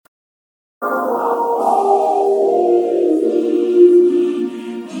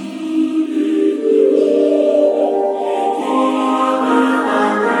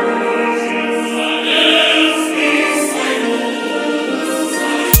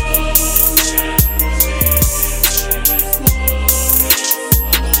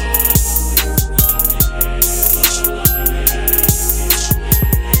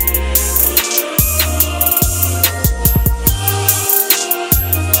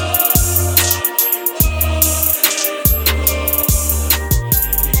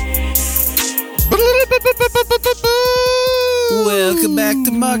Welcome back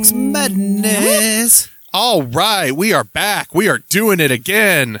to Mark's Madness. All right, we are back. We are doing it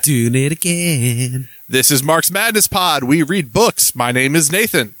again. Doing it again. This is Mark's Madness Pod. We read books. My name is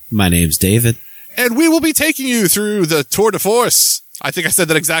Nathan. My name's David. And we will be taking you through the tour de force. I think I said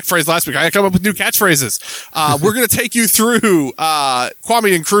that exact phrase last week. I gotta come up with new catchphrases. We're going to take you through Kwame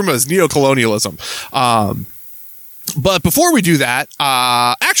Nkrumah's neocolonialism. But before we do that,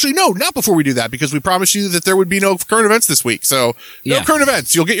 actually, no, not before we do that, because we promised you that there would be no current events this week. So no current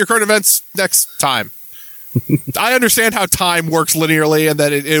events. You'll get your current events next time. I understand how time works linearly and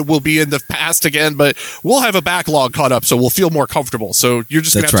that it will be in the past again, but we'll have a backlog caught up, so we'll feel more comfortable. So you're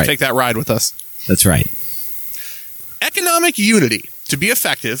just going to have to take that ride with us. That's right. Economic unity, to be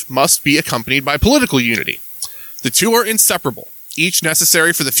effective, must be accompanied by political unity. The two are inseparable, each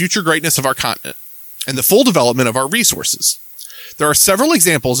necessary for the future greatness of our continent and the full development of our resources. There are several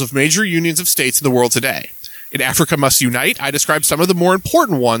examples of major unions of states in the world today. In Africa Must Unite, I described some of the more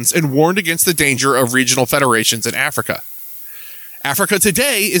important ones and warned against the danger of regional federations in Africa. Africa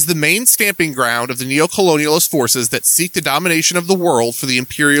today is the main stamping ground of the neocolonialist forces that seek the domination of the world for the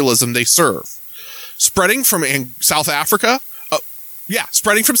imperialism they serve. Spreading from South Africa,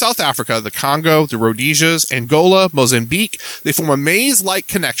 the Congo, the Rhodesias, Angola, Mozambique, they form a maze-like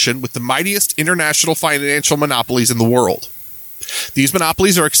connection with the mightiest international financial monopolies in the world. These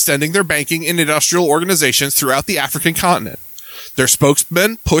monopolies are extending their banking and industrial organizations throughout the African continent. Their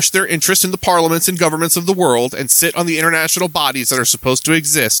spokesmen push their interests in the parliaments and governments of the world and sit on the international bodies that are supposed to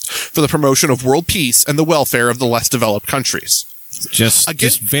exist for the promotion of world peace and the welfare of the less developed countries.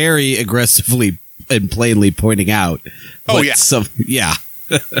 Just very aggressively and plainly pointing out. Against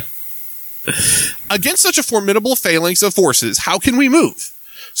such a formidable phalanx of forces, how can we move?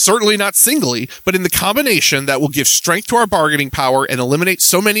 Certainly not singly, but in the combination that will give strength to our bargaining power and eliminate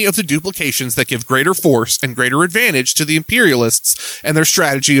so many of the duplications that give greater force and greater advantage to the imperialists and their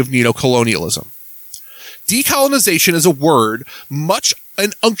strategy of neocolonialism. Decolonization is a word much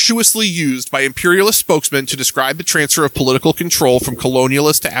and unctuously used by imperialist spokesmen to describe the transfer of political control from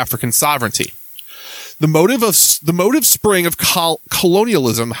colonialist to African sovereignty. The motive spring of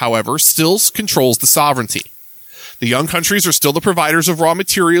colonialism, however, still controls the sovereignty. The young countries are still the providers of raw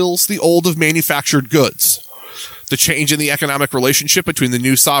materials, the old of manufactured goods. The change in the economic relationship between the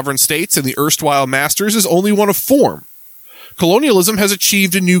new sovereign states and the erstwhile masters is only one of form. Colonialism has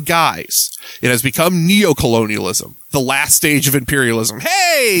achieved a new guise. It has become neocolonialism, the last stage of imperialism.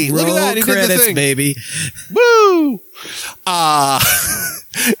 Hey, look at that! He credits, did the thing, baby. Woo!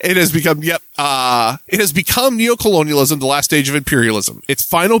 It has become neocolonialism, the last stage of imperialism. Its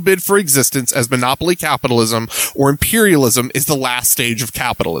final bid for existence as monopoly capitalism or imperialism is the last stage of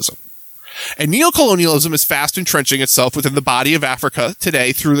capitalism. And neocolonialism is fast entrenching itself within the body of Africa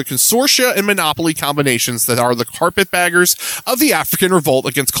today through the consortia and monopoly combinations that are the carpetbaggers of the African revolt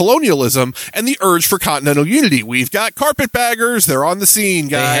against colonialism and the urge for continental unity. We've got carpetbaggers. They're on the scene,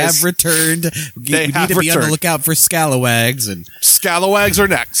 guys. They have returned. We need to be on the lookout for scalawags. And scalawags are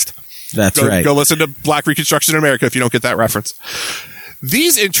next. That's right. Go listen to Black Reconstruction in America if you don't get that reference.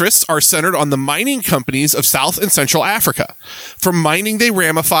 These interests are centered on the mining companies of South and Central Africa. From mining, they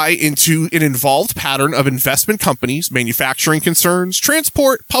ramify into an involved pattern of investment companies, manufacturing concerns,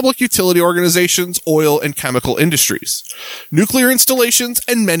 transport, public utility organizations, oil and chemical industries, nuclear installations,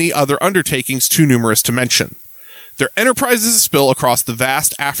 and many other undertakings too numerous to mention. Their enterprises spill across the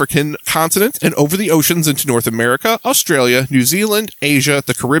vast African continent and over the oceans into North America, Australia, New Zealand, Asia,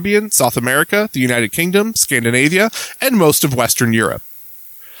 the Caribbean, South America, the United Kingdom, Scandinavia, and most of Western Europe.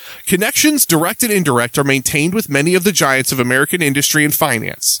 Connections, direct and indirect, are maintained with many of the giants of American industry and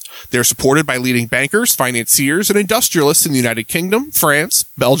finance. They are supported by leading bankers, financiers, and industrialists in the United Kingdom, France,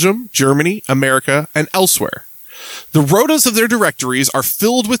 Belgium, Germany, America, and elsewhere. The rotas of their directories are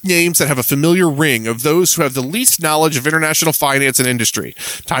filled with names that have a familiar ring of those who have the least knowledge of international finance and industry.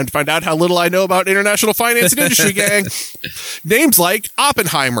 Time to find out how little I know about international finance and industry, gang. Names like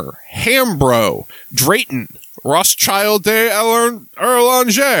Oppenheimer, Hambro, Drayton, Rothschild de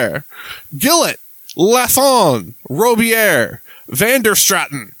Erlanger, Gillett, Lathon, Robier, Van der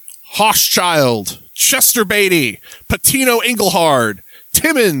Straten, Hochschild, Chester Beatty, Patino Engelhard,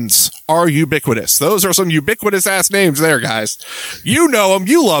 Timmins are ubiquitous. Those are some ubiquitous ass names there, guys. You know them.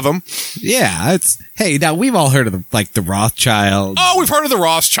 You love them. Yeah. Hey, now we've all heard of the Rothschilds. Oh, we've heard of the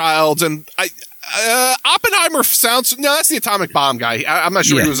Rothschilds, and Oppenheimer sounds, no, that's the atomic bomb guy. I'm not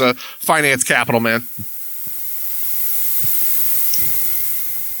sure he was a finance capital man.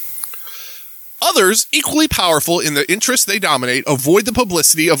 Others, equally powerful in the interests they dominate, avoid the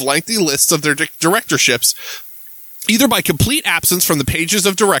publicity of lengthy lists of their directorships either by complete absence from the pages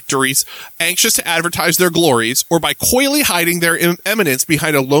of directories, anxious to advertise their glories, or by coyly hiding their eminence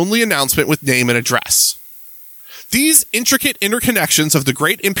behind a lonely announcement with name and address. These intricate interconnections of the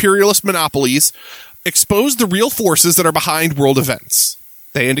great imperialist monopolies expose the real forces that are behind world events.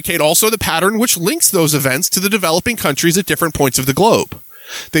 They indicate also the pattern which links those events to the developing countries at different points of the globe.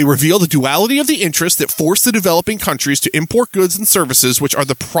 They reveal the duality of the interests that force the developing countries to import goods and services which are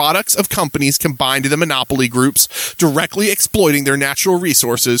the products of companies combined in the monopoly groups, directly exploiting their natural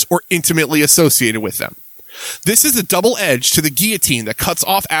resources or intimately associated with them. This is a double edge to the guillotine that cuts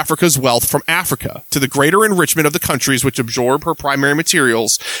off Africa's wealth from Africa, to the greater enrichment of the countries which absorb her primary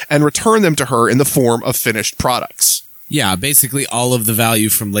materials and return them to her in the form of finished products. Yeah, basically all of the value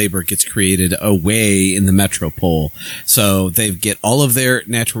from labor gets created away in the metropole. So they get all of their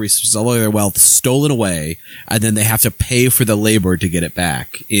natural resources, all of their wealth stolen away, and then they have to pay for the labor to get it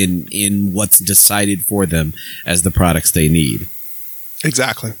back in what's decided for them as the products they need.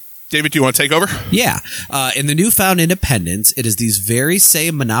 Exactly. David, do you want to take over? Yeah. In the newfound independence, it is these very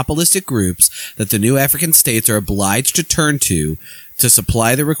same monopolistic groups that the new African states are obliged to turn to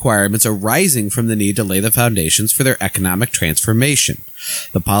supply the requirements arising from the need to lay the foundations for their economic transformation.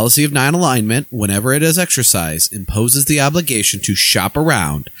 The policy of non-alignment, whenever it is exercised, imposes the obligation to shop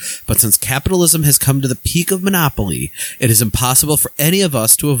around, but since capitalism has come to the peak of monopoly, it is impossible for any of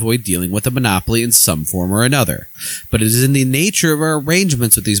us to avoid dealing with a monopoly in some form or another. But it is in the nature of our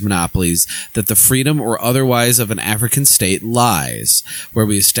arrangements with these monopolies that the freedom or otherwise of an African state lies, where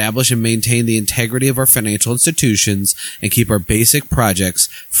we establish and maintain the integrity of our financial institutions and keep our basic projects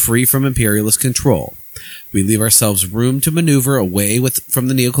free from imperialist control. We leave ourselves room to maneuver away from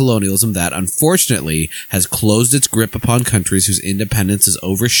the neocolonialism that, unfortunately, has closed its grip upon countries whose independence is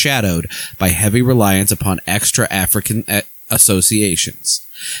overshadowed by heavy reliance upon extra-African associations.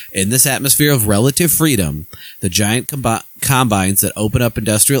 In this atmosphere of relative freedom, the giant combines that open up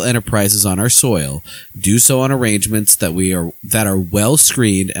industrial enterprises on our soil do so on arrangements that are well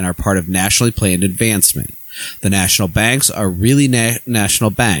screened and are part of nationally planned advancement. The national banks are really national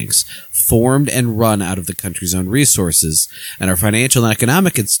banks, formed and run out of the country's own resources, and our financial and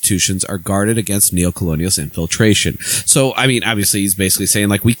economic institutions are guarded against neocolonial infiltration. So, I mean, obviously he's basically saying,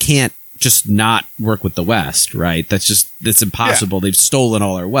 like, we can't just not work with the West, right? That's impossible. Yeah. They've stolen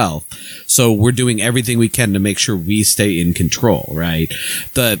all our wealth. So we're doing everything we can to make sure we stay in control, right?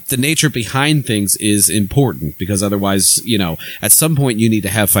 The nature behind things is important because otherwise, at some point you need to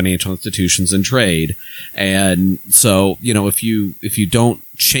have financial institutions and trade. And so, if you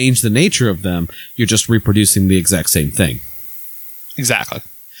don't change the nature of them, you're just reproducing the exact same thing. Exactly.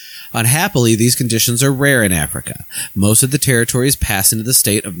 Unhappily, these conditions are rare in Africa. Most of the territories pass into the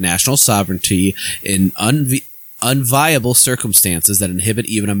state of national sovereignty in unviable circumstances that inhibit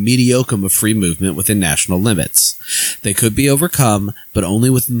even a mediocre of free movement within national limits. They could be overcome, but only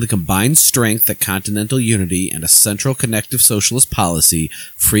within the combined strength that continental unity and a central connective socialist policy,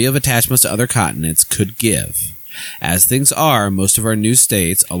 free of attachments to other continents, could give. As things are, most of our new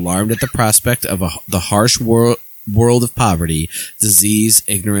states, alarmed at the prospect of the harsh world of poverty, disease,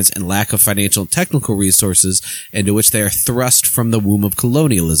 ignorance, and lack of financial and technical resources into which they are thrust from the womb of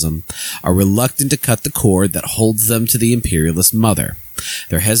colonialism, are reluctant to cut the cord that holds them to the imperialist mother.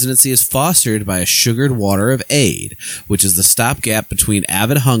 Their hesitancy is fostered by a sugared water of aid, which is the stopgap between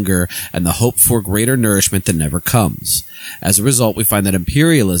avid hunger and the hope for greater nourishment that never comes. As a result, we find that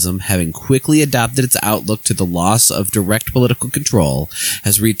imperialism, having quickly adopted its outlook to the loss of direct political control,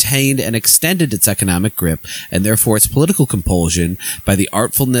 has retained and extended its economic grip, and therefore its political compulsion, by the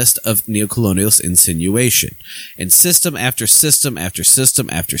artfulness of neocolonial insinuation. In system after system after system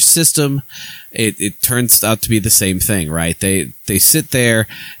after system, it turns out to be the same thing, right? They sit there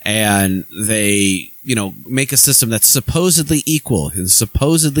and they, make a system that's supposedly equal and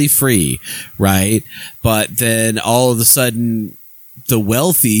supposedly free, right? But then all of a sudden, the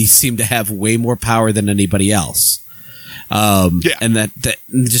wealthy seem to have way more power than anybody else. And that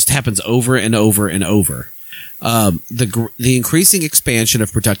just happens over and over and over. The increasing expansion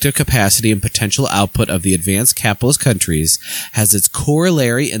of productive capacity and potential output of the advanced capitalist countries has its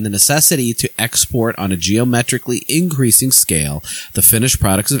corollary in the necessity to export on a geometrically increasing scale the finished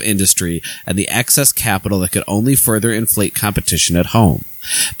products of industry and the excess capital that could only further inflate competition at home,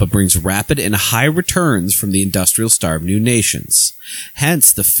 but brings rapid and high returns from the industrial starved new nations.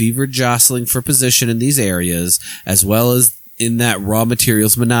 Hence, the fevered jostling for position in these areas, as well as in that raw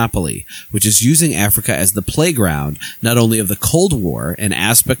materials monopoly, which is using Africa as the playground not only of the Cold War, an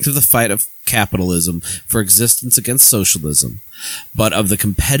aspect of the fight of capitalism for existence against socialism, but of the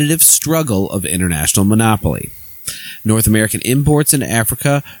competitive struggle of international monopoly. North American imports into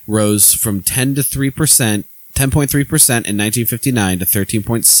Africa rose from 10 to 10.3% in 1959 to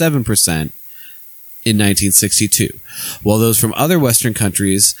 13.7% in 1962, while those from other Western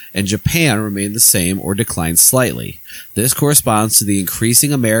countries and Japan remained the same or declined slightly. This corresponds to the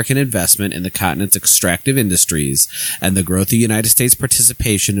increasing American investment in the continent's extractive industries and the growth of the United States'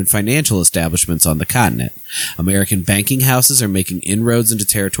 participation in financial establishments on the continent. American banking houses are making inroads into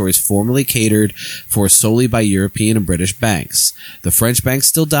territories formerly catered for solely by European and British banks. The French banks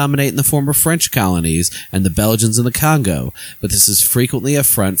still dominate in the former French colonies and the Belgians in the Congo, but this is frequently a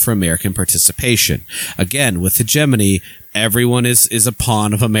front for American participation. Again, with hegemony, everyone is a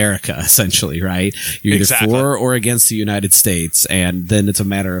pawn of America, essentially, right? You're either for or against the United States, and then it's a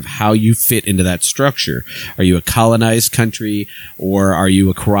matter of how you fit into that structure. Are you a colonized country, or are you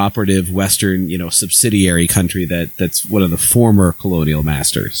a cooperative Western, subsidiary country that's one of the former colonial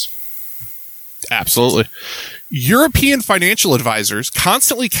masters? Absolutely. European financial advisors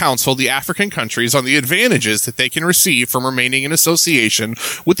constantly counsel the African countries on the advantages that they can receive from remaining in association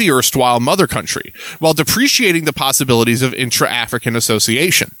with the erstwhile mother country, while depreciating the possibilities of intra-African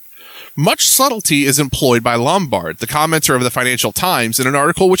association. Much subtlety is employed by Lombard, the commenter of the Financial Times, in an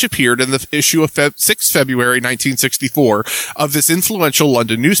article which appeared in the issue of 6 February 1964 of this influential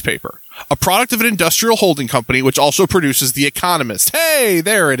London newspaper, a product of an industrial holding company which also produces The Economist. Hey,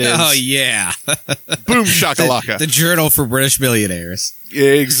 there it is. Oh, yeah. Boom shakalaka. The journal for British millionaires.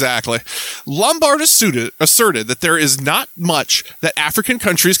 Exactly. Lombard asserted that there is not much that African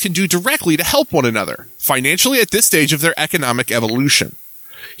countries can do directly to help one another, financially at this stage of their economic evolution.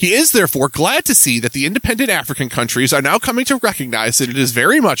 He is therefore glad to see that the independent African countries are now coming to recognize that it is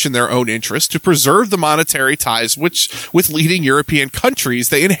very much in their own interest to preserve the monetary ties with leading European countries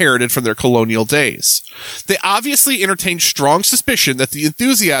they inherited from their colonial days. They obviously entertained strong suspicion that the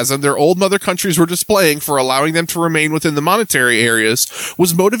enthusiasm their old mother countries were displaying for allowing them to remain within the monetary areas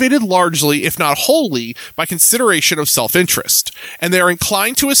was motivated largely, if not wholly, by consideration of self-interest, and they are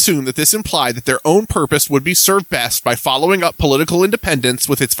inclined to assume that this implied that their own purpose would be served best by following up political independence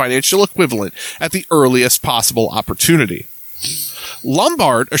with its financial equivalent at the earliest possible opportunity.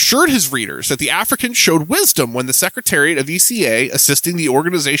 Lombard assured his readers that the Africans showed wisdom when the Secretariat of ECA, assisting the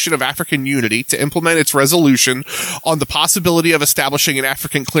Organization of African Unity to implement its resolution on the possibility of establishing an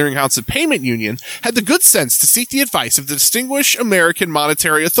African clearinghouse and payment union, had the good sense to seek the advice of the distinguished American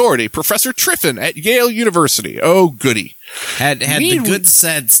monetary authority, Professor Triffin at Yale University. Oh, goody. Had the good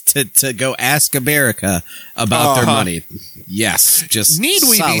sense to go ask America about their money. Yes, just need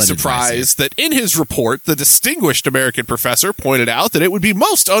we be surprised that in his report, the distinguished American professor pointed out that it would be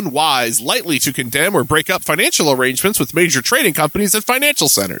most unwise lightly to condemn or break up financial arrangements with major trading companies and financial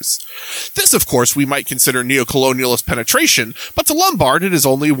centers. This, of course, we might consider neocolonialist penetration, but to Lombard it is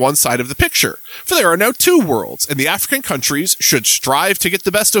only one side of the picture, for there are now two worlds, and the African countries should strive to get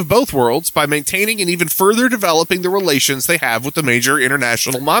the best of both worlds by maintaining and even further developing the relations they have with the major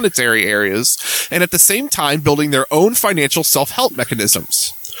international monetary areas, and at the same time building their own financial self-help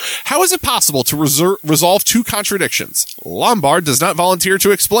mechanisms. How is it possible to resolve two contradictions? Lombard does not volunteer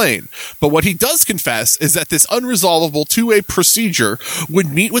to explain, but what he does confess is that this unresolvable two-way procedure would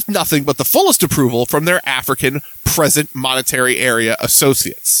meet with nothing but the fullest approval from their African present monetary area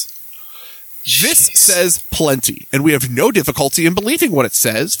associates. This says plenty, and we have no difficulty in believing what it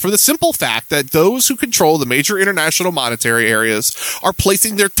says for the simple fact that those who control the major international monetary areas are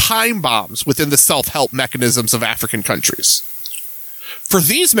placing their time bombs within the self-help mechanisms of African countries. For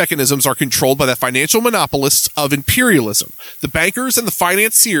these mechanisms are controlled by the financial monopolists of imperialism, the bankers and the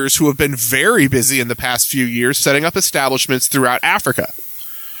financiers who have been very busy in the past few years setting up establishments throughout Africa,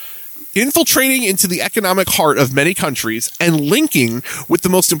 infiltrating into the economic heart of many countries and linking with the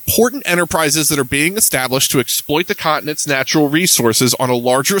most important enterprises that are being established to exploit the continent's natural resources on a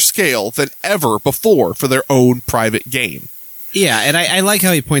larger scale than ever before for their own private gain. Yeah, and I like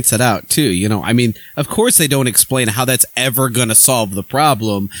how he points that out, too. Of course they don't explain how that's ever going to solve the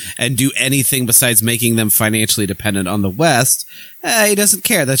problem and do anything besides making them financially dependent on the West. He doesn't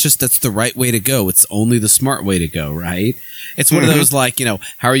care. That's the right way to go. It's only the smart way to go, right? It's one of those,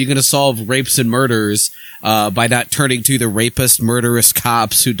 how are you going to solve rapes and murders by not turning to the rapist, murderous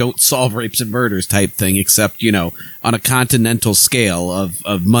cops who don't solve rapes and murders type thing, except, on a continental scale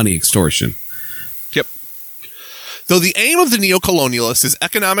of money extortion. Though the aim of the neocolonialists is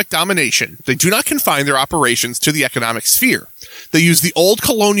economic domination, they do not confine their operations to the economic sphere. They use the old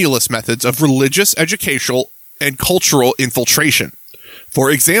colonialist methods of religious, educational, and cultural infiltration. For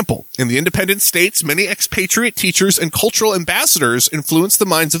example, in the independent states, many expatriate teachers and cultural ambassadors influence the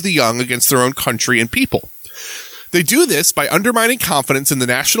minds of the young against their own country and people. They do this by undermining confidence in the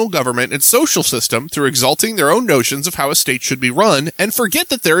national government and social system through exalting their own notions of how a state should be run and forget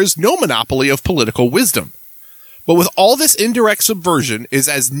that there is no monopoly of political wisdom. But with all this indirect subversion is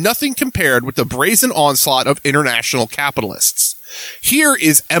as nothing compared with the brazen onslaught of international capitalists. Here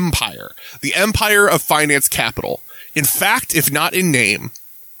is empire, the empire of finance capital. In fact, if not in name,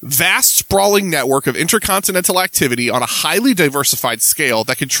 vast sprawling network of intercontinental activity on a highly diversified scale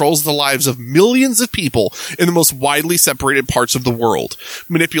that controls the lives of millions of people in the most widely separated parts of the world,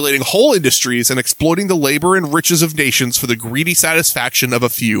 manipulating whole industries and exploiting the labor and riches of nations for the greedy satisfaction of a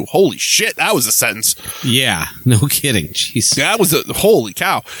few. Holy shit, that was a sentence. Yeah, no kidding. Jeez. That was a holy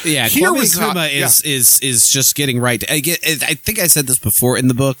cow. Yeah, Kwame Nkrumah is just getting right. I think I said this before in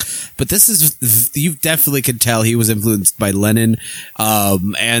the book, but this is, you definitely could tell he was influenced by Lenin,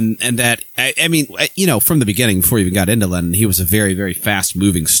 and that, I mean, you know, from the beginning, before he even got into Lenin, he was a very, very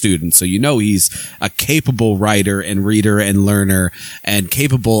fast-moving student. So you know he's a capable writer and reader and learner and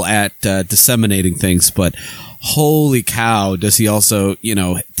capable at disseminating things. But holy cow, does he also, you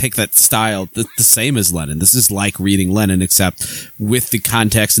know, take that style the same as Lenin. This is like reading Lenin, except with the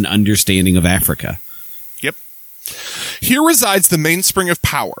context and understanding of Africa. Yep. Here resides the mainspring of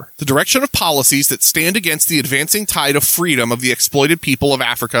power, the direction of policies that stand against the advancing tide of freedom of the exploited people of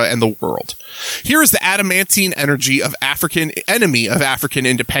Africa and the world. Here is the adamantine energy of enemy of African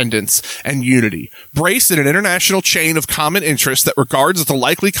independence and unity, braced in an international chain of common interest that regards the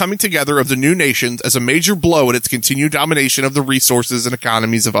likely coming together of the new nations as a major blow at its continued domination of the resources and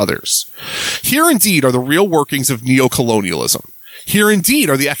economies of others. Here indeed are the real workings of neocolonialism. Here indeed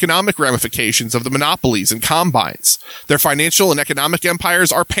are the economic ramifications of the monopolies and combines. Their financial and economic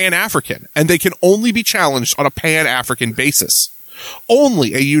empires are pan-African, and they can only be challenged on a pan-African basis.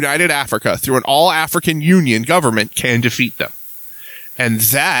 Only a united Africa through an all-African Union government can defeat them. And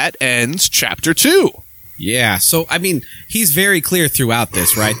that ends Chapter 2. Yeah, so, I mean, he's very clear throughout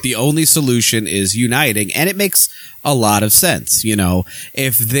this, right? The only solution is uniting, and it makes a lot of sense, you know.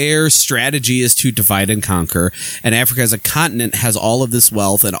 If their strategy is to divide and conquer, and Africa as a continent has all of this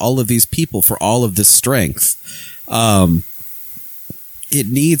wealth and all of these people for all of this strength, it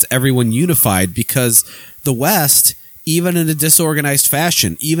needs everyone unified, because the West, even in a disorganized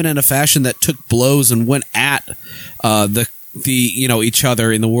fashion, even in a fashion that took blows and went at each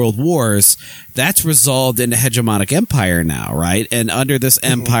other in the world wars, that's resolved into hegemonic empire now, right? And under this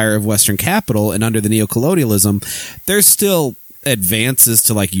empire of Western capital and under the neocolonialism, there's still advances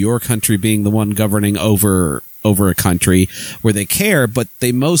to like your country being the one governing over a country where they care, but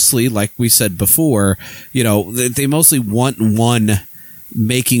they mostly, like we said before, you know, they mostly want one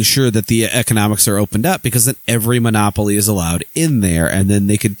making sure that the economics are opened up, because then every monopoly is allowed in there and then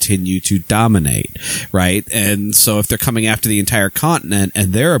they continue to dominate, right? And so if they're coming after the entire continent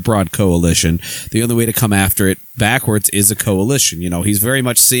and they're a broad coalition, the only way to come after it backwards is a coalition. You know, he's very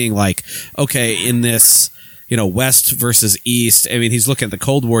much seeing like, okay, in this, you know, West versus East. I mean, he's looking at the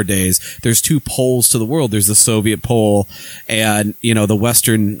Cold War days. There's two poles to the world. There's the Soviet pole and, you know, the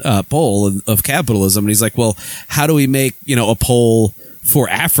Western pole of capitalism. And he's like, well, how do we make, you know, a pole for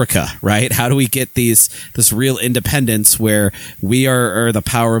Africa, right? How do we get this real independence where we are the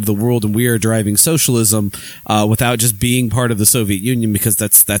power of the world and we are driving socialism without just being part of the Soviet Union, because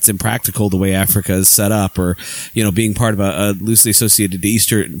that's impractical the way Africa is set up, or, you know, being part of a loosely associated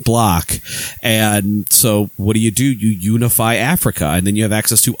Eastern bloc. And so what do? You unify Africa, and then you have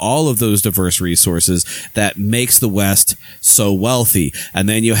access to all of those diverse resources that makes the West so wealthy. And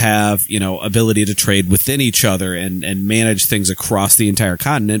then you have, you know, ability to trade within each other and manage things across the entire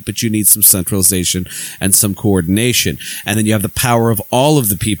continent, but you need some centralization and some coordination. And then you have the power of all of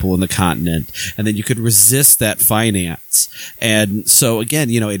the people in the continent, and then you could resist that finance. And so again,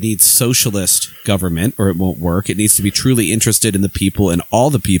 you know, it needs socialist government or it won't work. It needs to be truly interested in the people and all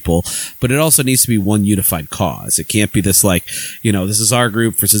the people, but it also needs to be one unified cause. It can't be this like, you know, this is our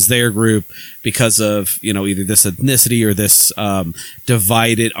group versus their group because of, you know, either this ethnicity or this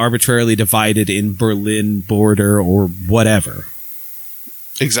arbitrarily divided in Berlin border or whatever.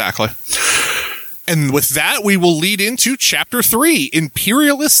 Exactly. And with that, we will lead into Chapter 3,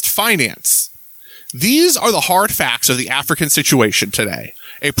 Imperialist Finance. These are the hard facts of the African situation today,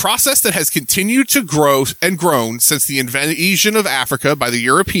 a process that has continued to grow and grown since the invasion of Africa by the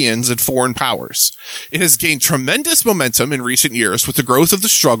Europeans and foreign powers. It has gained tremendous momentum in recent years with the growth of the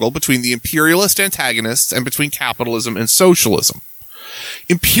struggle between the imperialist antagonists and between capitalism and socialism.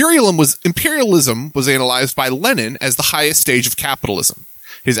 Imperialism was analyzed by Lenin as the highest stage of capitalism.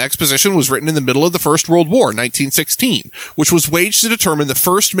 His exposition was written in the middle of the First World War, 1916, which was waged to determine the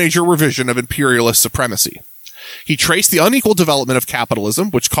first major revision of imperialist supremacy. He traced the unequal development of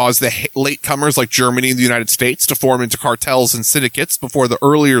capitalism, which caused the latecomers like Germany and the United States to form into cartels and syndicates before the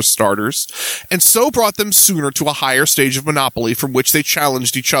earlier starters, and so brought them sooner to a higher stage of monopoly from which they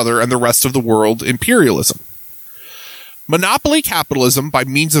challenged each other and the rest of the world imperialism. Monopoly capitalism, by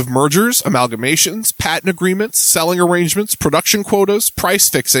means of mergers, amalgamations, patent agreements, selling arrangements, production quotas, price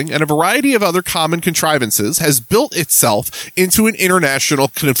fixing, and a variety of other common contrivances, has built itself into an international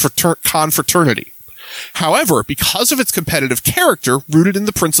confraternity. However, because of its competitive character, rooted in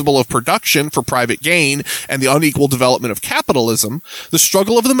the principle of production for private gain and the unequal development of capitalism, the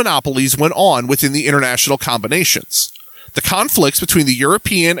struggle of the monopolies went on within the international combinations. The conflicts between the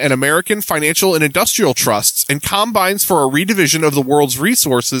European and American financial and industrial trusts and combines for a redivision of the world's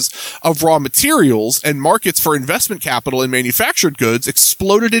resources of raw materials and markets for investment capital and manufactured goods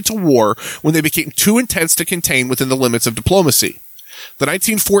exploded into war when they became too intense to contain within the limits of diplomacy. The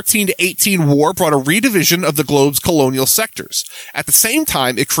 1914-18 war brought a redivision of the globe's colonial sectors. At the same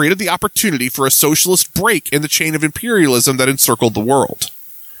time, it created the opportunity for a socialist break in the chain of imperialism that encircled the world.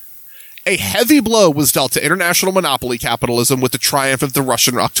 A heavy blow was dealt to international monopoly capitalism with the triumph of the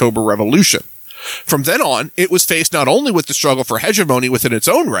Russian October Revolution. From then on, it was faced not only with the struggle for hegemony within its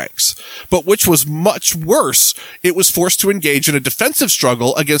own ranks, but which was much worse, it was forced to engage in a defensive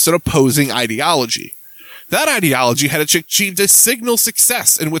struggle against an opposing ideology. That ideology had achieved a signal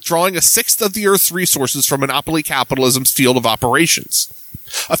success in withdrawing a sixth of the Earth's resources from monopoly capitalism's field of operations.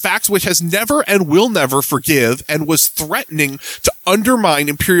 A fact which has never and will never forgive and was threatening to undermine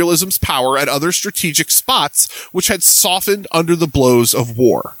imperialism's power at other strategic spots which had softened under the blows of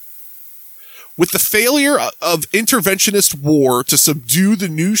war. With the failure of interventionist war to subdue the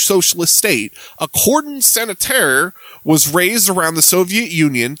new socialist state, a cordon sanitaire was raised around the Soviet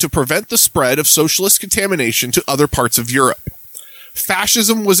Union to prevent the spread of socialist contamination to other parts of Europe.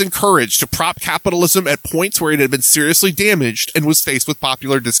 Fascism was encouraged to prop capitalism at points where it had been seriously damaged and was faced with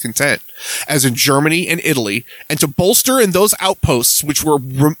popular discontent, as in Germany and Italy, and to bolster in those outposts which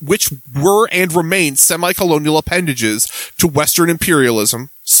were and remain semi-colonial appendages to Western imperialism,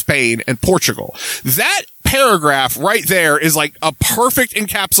 Spain, and Portugal. That paragraph right there is like a perfect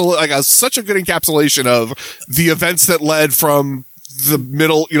such a good encapsulation of the events that led from the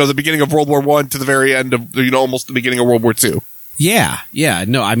middle, the beginning of World War I to the very end of, almost the beginning of World War II. Yeah.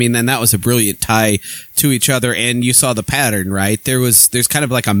 No, I mean, and that was a brilliant tie to each other, and you saw the pattern, right? There's kind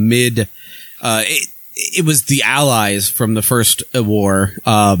of like a it was the Allies from the first war,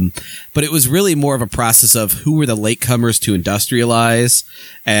 but it was really more of a process of who were the latecomers to industrialize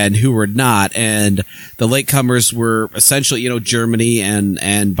and who were not. And the latecomers were essentially, Germany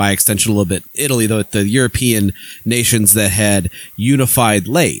and by extension a little bit Italy, the European nations that had unified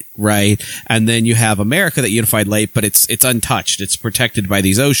late, right? And then you have America that unified late, but it's untouched. It's protected by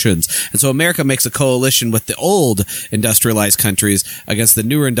these oceans. And so America makes a coalition with the old industrialized countries against the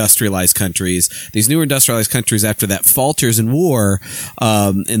newer industrialized countries. These newer industrialized countries, after that falters in war,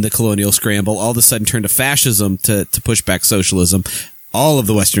 in the colonial scramble, all of a sudden turn to fascism to push back socialism. All of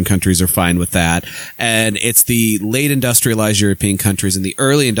the Western countries are fine with that. And it's the late industrialized European countries and the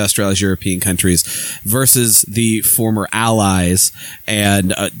early industrialized European countries versus the former allies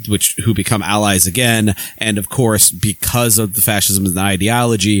and, who become allies again. And of course, because of the fascism and the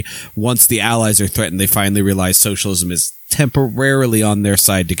ideology, once the allies are threatened, they finally realize socialism is temporarily on their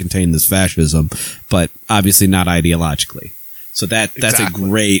side to contain this fascism, but obviously not ideologically. So that's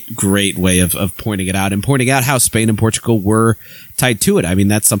exactly. A great way of pointing it out and pointing out how Spain and Portugal were tied to it. I mean,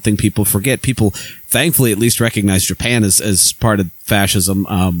 that's something people forget. People thankfully at least recognize Japan as part of fascism,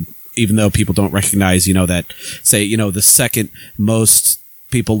 even though people don't recognize, that, say, the second most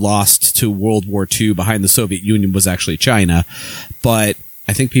people lost to World War II behind the Soviet Union was actually China. But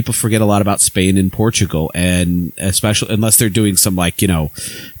I think people forget a lot about Spain and Portugal, and especially unless they're doing some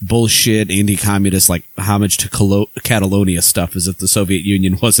bullshit anti-communist homage to Catalonia stuff, as if the Soviet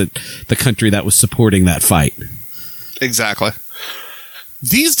Union wasn't the country that was supporting that fight. Exactly.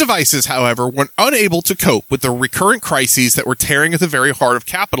 These devices, however, were unable to cope with the recurrent crises that were tearing at the very heart of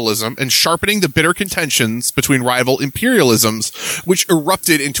capitalism and sharpening the bitter contentions between rival imperialisms, which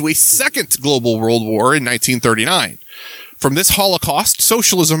erupted into a second global world war in 1939. From this Holocaust,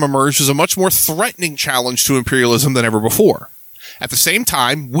 socialism emerged as a much more threatening challenge to imperialism than ever before. At the same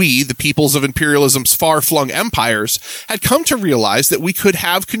time, we, the peoples of imperialism's far-flung empires, had come to realize that we could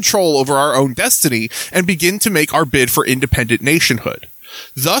have control over our own destiny and begin to make our bid for independent nationhood.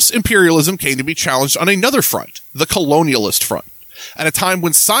 Thus, imperialism came to be challenged on another front, the colonialist front. At a time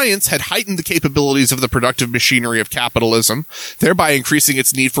when science had heightened the capabilities of the productive machinery of capitalism, thereby increasing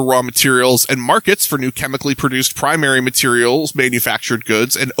its need for raw materials and markets for new chemically produced primary materials, manufactured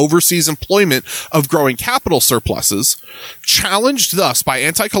goods, and overseas employment of growing capital surpluses, challenged thus by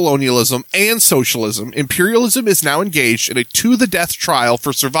anti-colonialism and socialism, imperialism is now engaged in a to-the-death trial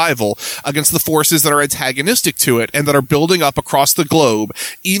for survival against the forces that are antagonistic to it and that are building up across the globe,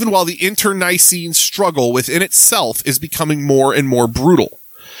 even while the internecine struggle within itself is becoming more and more brutal.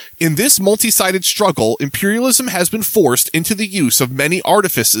 In this multi-sided struggle, imperialism has been forced into the use of many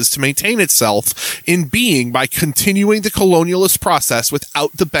artifices to maintain itself in being by continuing the colonialist process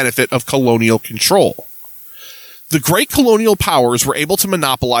without the benefit of colonial control. The great colonial powers were able to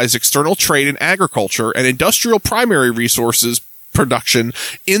monopolize external trade and agriculture and industrial primary resources production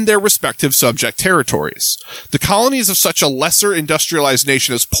in their respective subject territories. The colonies of such a lesser industrialized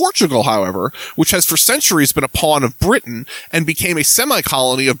nation as Portugal, however, which has for centuries been a pawn of Britain and became a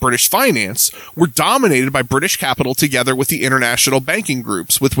semi-colony of British finance, were dominated by British capital together with the international banking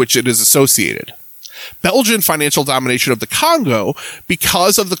groups with which it is associated. Belgian financial domination of the Congo,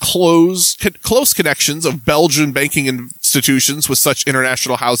 because of the close connections of Belgian banking institutions with such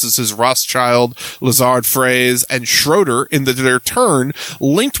international houses as Rothschild, Lazard Frères, and Schroeder, in their turn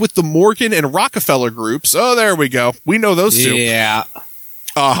linked with the Morgan and Rockefeller groups. Oh, there we go. We know those two. Yeah.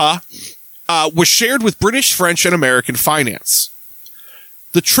 Was shared with British, French, and American finance.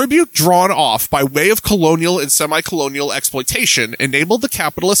 The tribute drawn off by way of colonial and semi-colonial exploitation enabled the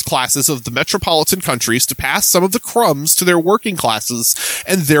capitalist classes of the metropolitan countries to pass some of the crumbs to their working classes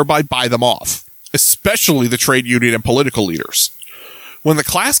and thereby buy them off, especially the trade union and political leaders. When the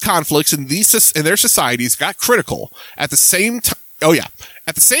class conflicts in their societies got critical, at the same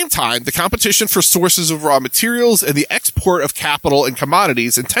time, the competition for sources of raw materials and the export of capital and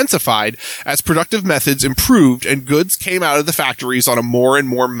commodities intensified as productive methods improved and goods came out of the factories on a more and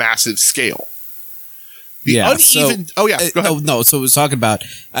more massive scale. Go ahead. So it was talking about,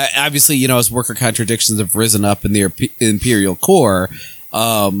 obviously, as worker contradictions have risen up in the imperial core,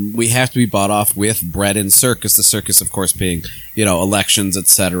 we have to be bought off with bread and circus. The circus, of course, being, elections,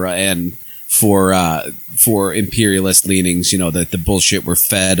 etc., and for imperialist leanings, the bullshit we're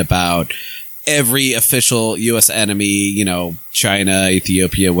fed about every official U.S. enemy, China,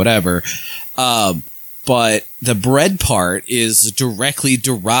 Ethiopia, whatever. But the bread part is directly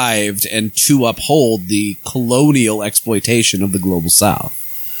derived and to uphold the colonial exploitation of the global South.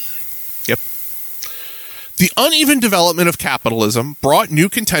 Yep. The uneven development of capitalism brought new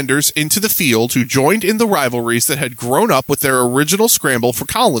contenders into the field who joined in the rivalries that had grown up with their original scramble for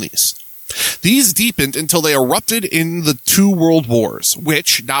colonies. These deepened until they erupted in the two world wars,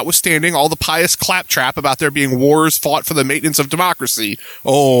 which, notwithstanding all the pious claptrap about there being wars fought for the maintenance of democracy,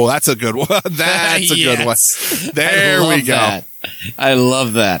 oh, that's a good one. That's a good one. There we go. I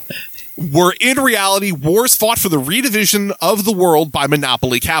love that. Were in reality wars fought for the redivision of the world by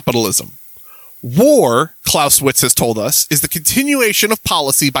monopoly capitalism. War, Clausewitz has told us, is the continuation of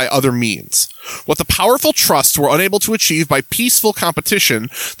policy by other means. What the powerful trusts were unable to achieve by peaceful competition,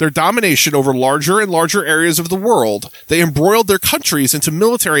 their domination over larger and larger areas of the world, they embroiled their countries into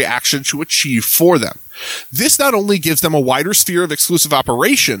military action to achieve for them. This not only gives them a wider sphere of exclusive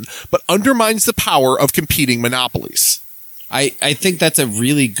operation, but undermines the power of competing monopolies. I think that's a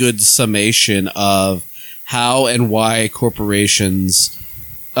really good summation of how and why corporations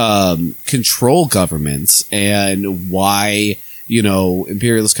control governments and why,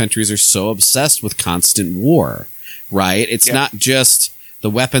 imperialist countries are so obsessed with constant war, right? It's not just the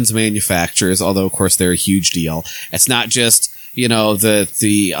weapons manufacturers, although of course they're a huge deal. It's not just, the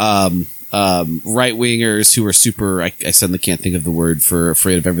right wingers who are super, I suddenly can't think of the word for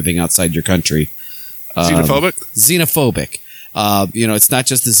afraid of everything outside your country. Xenophobic. It's not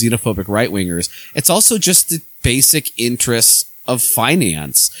just the xenophobic right wingers. It's also just the basic interests of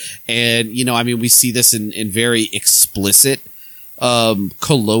finance. And, we see this in very explicit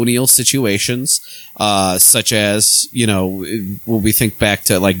colonial situations, such as, when we think back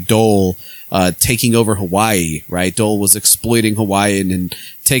to like Dole taking over Hawaii, right? Dole was exploiting Hawaii and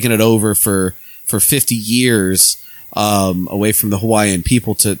taking it over for 50 years away from the Hawaiian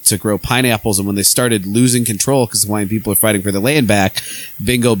people to grow pineapples. And when they started losing control because the Hawaiian people are fighting for their land back,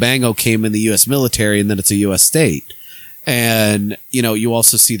 bingo bango came in the U.S. military, and then it's a U.S. state. And, you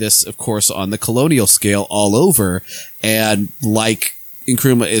also see this, of course, on the colonial scale all over. And like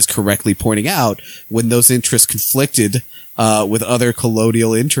Nkrumah is correctly pointing out, when those interests conflicted with other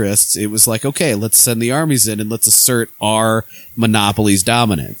colonial interests, it was like, okay, let's send the armies in and let's assert our monopoly's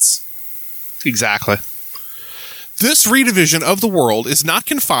dominance. Exactly. This redivision of the world is not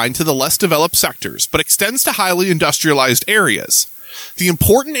confined to the less developed sectors, but extends to highly industrialized areas. The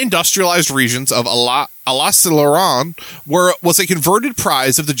important industrialized regions of Alsace-Lorraine was a converted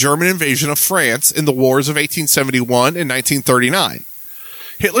prize of the German invasion of France in the wars of 1871 and 1939.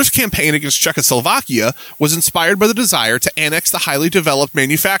 Hitler's campaign against Czechoslovakia was inspired by the desire to annex the highly developed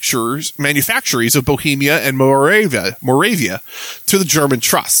manufactories of Bohemia and Moravia to the German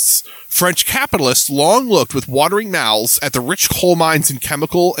trusts. French capitalists long looked with watering mouths at the rich coal mines and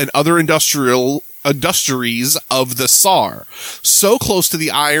chemical and other industries of the Saar, so close to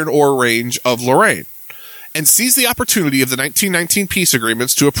the iron ore range of Lorraine, and seized the opportunity of the 1919 peace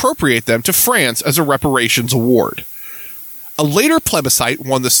agreements to appropriate them to France as a reparations award. A later plebiscite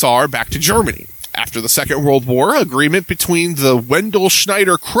won the Saar back to Germany. After the Second World War, agreement between the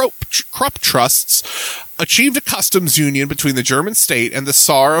Wendel-Schneider-Krupp trusts achieved a customs union between the German state and the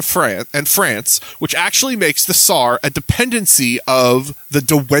Saar of France, which actually makes the Saar a dependency of the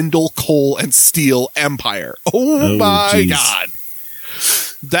De Wendel Coal and Steel Empire. Oh my geez. God.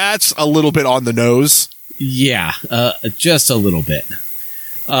 That's a little bit on the nose. Yeah, just a little bit.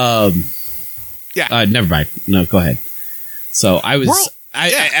 Yeah. Never mind. No, go ahead. So I was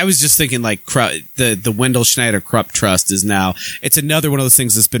just thinking like the Wendel Schneider Krupp Trust is now, it's another one of those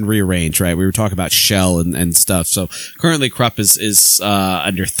things that's been rearranged, right? We were talking about Shell and stuff. So currently Krupp is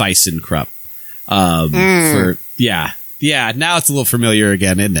under Thyssen Krupp. Now it's a little familiar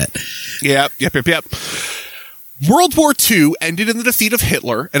again, isn't it? Yep. World War II ended in the defeat of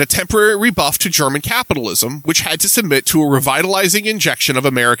Hitler and a temporary rebuff to German capitalism, which had to submit to a revitalizing injection of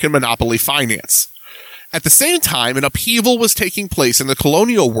American monopoly finance. At the same time, an upheaval was taking place in the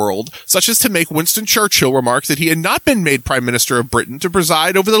colonial world, such as to make Winston Churchill remark that he had not been made Prime Minister of Britain to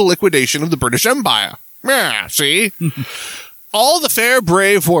preside over the liquidation of the British Empire. See? All the fair,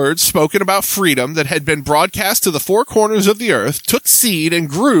 brave words spoken about freedom that had been broadcast to the four corners of the earth took seed and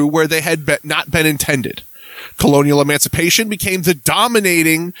grew where they had not been intended. Colonial emancipation became the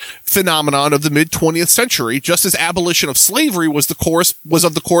dominating phenomenon of the mid-20th century, just as abolition of slavery was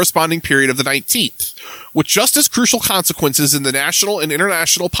of the corresponding period of the 19th, with just as crucial consequences in the national and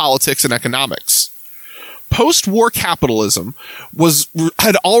international politics and economics. Post-war capitalism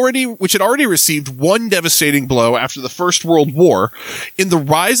had already received one devastating blow after the First World War in the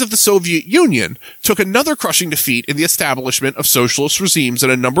rise of the Soviet Union, took another crushing defeat in the establishment of socialist regimes in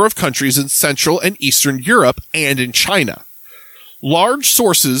a number of countries in Central and Eastern Europe and in China. Large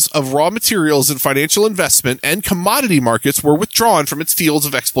sources of raw materials and financial investment and commodity markets were withdrawn from its fields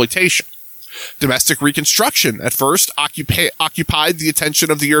of exploitation. Domestic reconstruction at first occupied the attention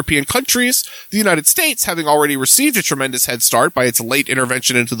of the European countries, the United States having already received a tremendous head start by its late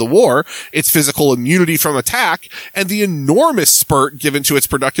intervention into the war, its physical immunity from attack, and the enormous spurt given to its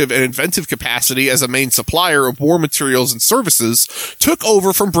productive and inventive capacity as a main supplier of war materials and services, took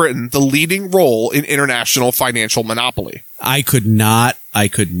over from Britain the leading role in international financial monopoly. I could not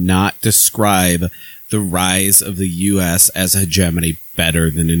describe the rise of the U.S. as a hegemony better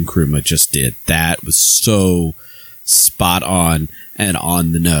than Nkrumah just did. That was so spot on and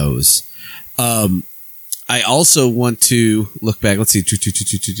on the nose. I also want to look back. Let's see.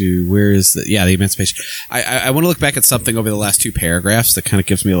 Where is the emancipation? I want to look back at something over the last two paragraphs that kind of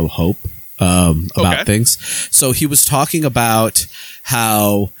gives me a little hope about things. So he was talking about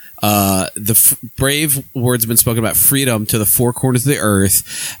how the brave words have been spoken about freedom to the four corners of the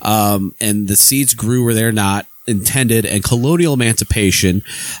earth, and the seeds grew where they're not intended, and colonial emancipation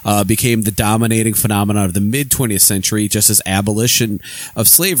became the dominating phenomenon of the mid-20th century, just as abolition of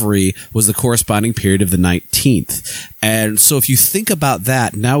slavery was the corresponding period of the 19th. And so if you think about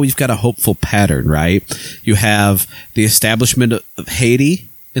that, now we've got a hopeful pattern, right? You have the establishment of Haiti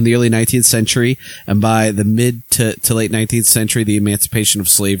in the early 19th century, and by the mid to late 19th century, the emancipation of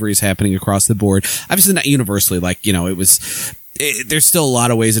slavery is happening across the board. Obviously not universally, there's still a lot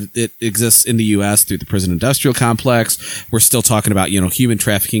of ways it exists in the U.S. through the prison industrial complex. We're still talking about, human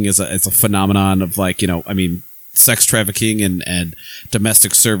trafficking as a phenomenon of sex trafficking and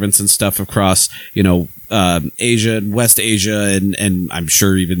domestic servants and stuff across, Asia and West Asia and I'm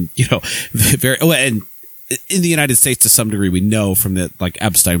sure even, and in the United States to some degree, we know from the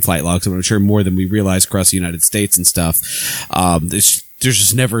Epstein flight logs, and I'm sure more than we realize across the United States and stuff. There's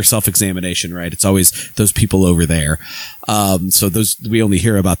just never self-examination, right? It's always those people over there. So those, we only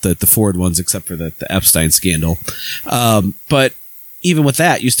hear about the forward ones except for the Epstein scandal. But even with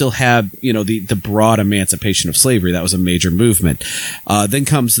that, you still have, the broad emancipation of slavery. That was a major movement. Then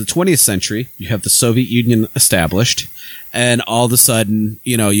comes the 20th century. You have the Soviet Union established. And all of a sudden,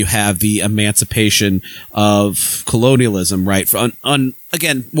 you have the emancipation of colonialism, right? On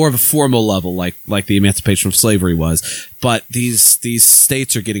again, more of a formal level, like the emancipation of slavery was. But these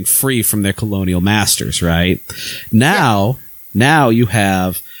states are getting free from their colonial masters, right? Now you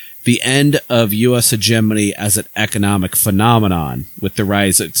have the end of U.S. hegemony as an economic phenomenon with the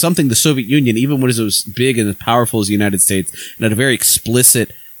rise of something the Soviet Union, even when it was big and as powerful as the United States, and had a very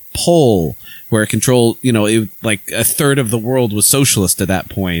explicit pole where it controlled, like a third of the world was socialist at that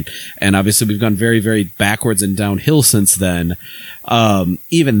point. And obviously we've gone very, very backwards and downhill since then.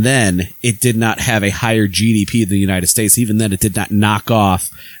 Even then, it did not have a higher GDP than the United States. Even then, it did not knock off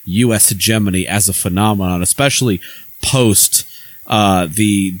U.S. hegemony as a phenomenon, especially post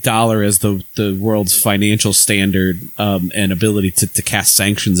the dollar as the world's financial standard, and ability to cast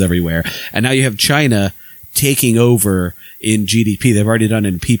sanctions everywhere. And now you have China taking over in GDP. They've already done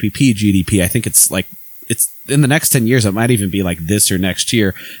in PPP GDP. I think it's in the next 10 years, it might even be like this or next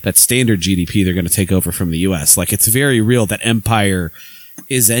year, that standard GDP they're going to take over from the US. Like, it's very real that empire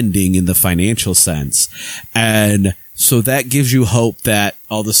is ending in the financial sense. And so that gives you hope that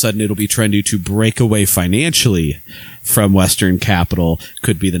all of a sudden it'll be trendy to break away financially from Western capital.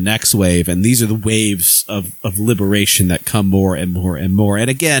 Could be the next wave. And these are the waves of liberation that come more and more and more. And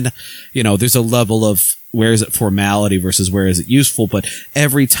again, there's a level of where is it formality versus where is it useful? But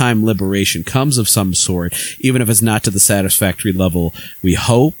every time liberation comes of some sort, even if it's not to the satisfactory level we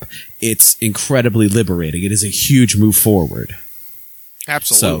hope, it's incredibly liberating. It is a huge move forward.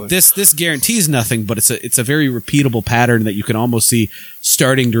 Absolutely. So this guarantees nothing, but it's a very repeatable pattern that you can almost see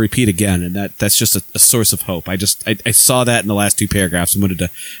starting to repeat again, and that's just a source of hope. I saw that in the last two paragraphs and wanted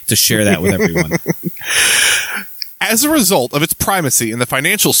to share that with everyone. As a result of its primacy in the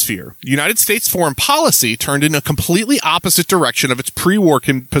financial sphere, the United States foreign policy turned in a completely opposite direction of its pre-war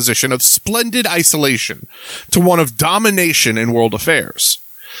position of splendid isolation to one of domination in world affairs.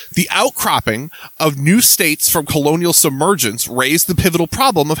 The outcropping of new states from colonial submergence raised the pivotal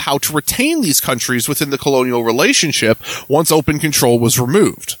problem of how to retain these countries within the colonial relationship once open control was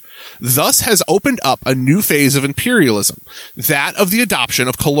removed. Thus has opened up a new phase of imperialism, that of the adoption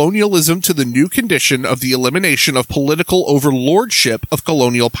of colonialism to the new condition of the elimination of political overlordship of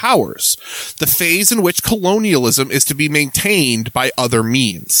colonial powers, the phase in which colonialism is to be maintained by other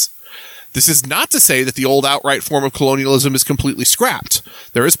means. This is not to say that the old outright form of colonialism is completely scrapped.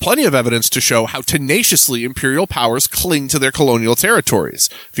 There is plenty of evidence to show how tenaciously imperial powers cling to their colonial territories.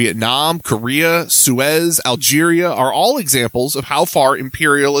 Vietnam, Korea, Suez, Algeria are all examples of how far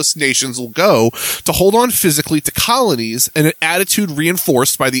imperialist nations will go to hold on physically to colonies, an attitude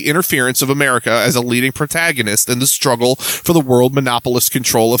reinforced by the interference of America as a leading protagonist in the struggle for the world monopolist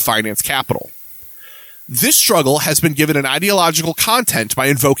control of finance capital. This struggle has been given an ideological content by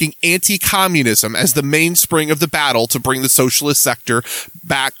invoking anti-communism as the mainspring of the battle to bring the socialist sector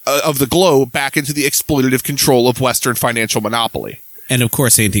back of the globe back into the exploitative control of Western financial monopoly. And of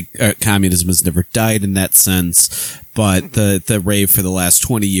course, anti-communism has never died in that sense, but the rave for the last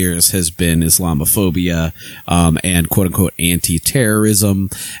 20 years has been Islamophobia, and quote-unquote anti-terrorism,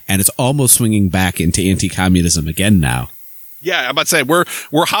 and it's almost swinging back into anti-communism again now. Yeah, I'm about to say, we're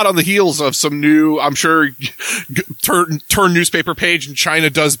hot on the heels of some new, I'm sure, turn newspaper page and China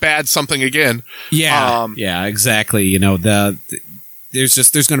does bad something again. Yeah, yeah, exactly. There's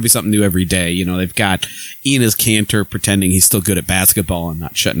going to be something new every day. They've got Enes Kanter pretending he's still good at basketball and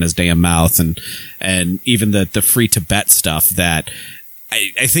not shutting his damn mouth, and even the Free Tibet stuff that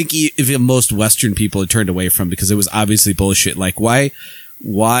I think even most Western people had turned away from because it was obviously bullshit. Like,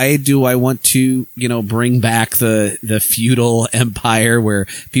 why do I want to, bring back the feudal empire where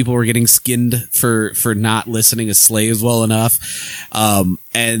people were getting skinned for not listening as slaves well enough?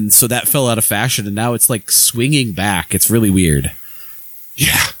 And so that fell out of fashion, and now it's like swinging back. It's really weird.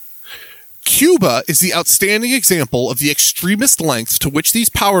 Yeah. Cuba is the outstanding example of the extremist lengths to which these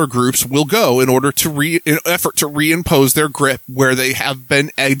power groups will go in order to effort to reimpose their grip where they have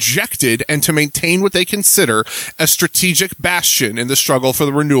been ejected and to maintain what they consider a strategic bastion in the struggle for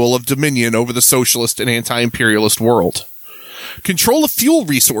the renewal of dominion over the socialist and anti-imperialist world. Control of fuel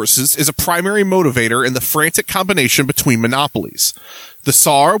resources is a primary motivator in the frantic combination between monopolies. The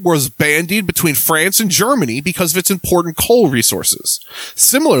Saar was bandied between France and Germany because of its important coal resources.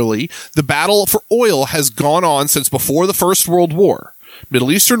 Similarly, the battle for oil has gone on since before the First World War.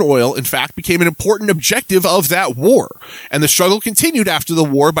 Middle Eastern oil, in fact, became an important objective of that war, and the struggle continued after the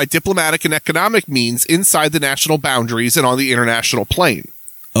war by diplomatic and economic means inside the national boundaries and on the international plane.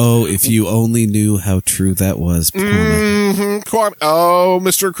 Oh, if you only knew how true that was, Kwame. Kwame. Oh,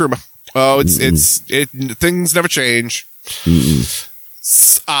 Mr. Nkrumah. Oh, things never change.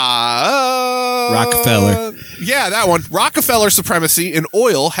 Rockefeller. Yeah, that one. Rockefeller supremacy in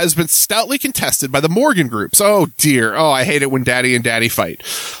oil has been stoutly contested by the Morgan groups. Oh, dear. Oh, I hate it when daddy and daddy fight.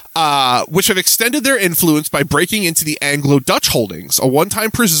 Which have extended their influence by breaking into the Anglo-Dutch holdings, a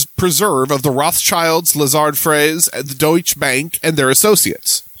one-time preserve of the Rothschilds, Lazard Frères, the Deutsche Bank, and their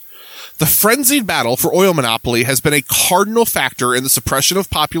associates. The frenzied battle for oil monopoly has been a cardinal factor in the suppression of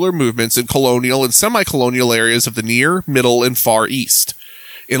popular movements in colonial and semi-colonial areas of the Near, Middle, and Far East.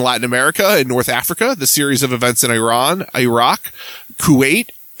 In Latin America and North Africa, the series of events in Iran, Iraq, Kuwait,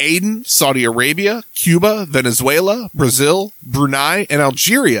 Aden, Saudi Arabia, Cuba, Venezuela, Brazil, Brunei, and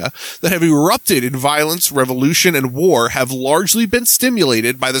Algeria that have erupted in violence, revolution, and war have largely been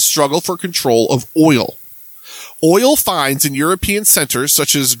stimulated by the struggle for control of oil. Oil finds in European centers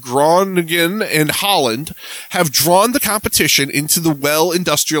such as Groningen and Holland have drawn the competition into the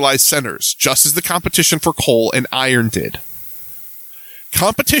well-industrialized centers, just as the competition for coal and iron did.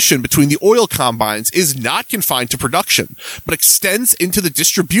 Competition between the oil combines is not confined to production, but extends into the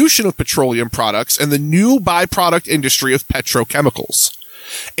distribution of petroleum products and the new byproduct industry of petrochemicals.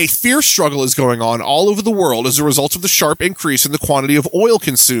 A fierce struggle is going on all over the world as a result of the sharp increase in the quantity of oil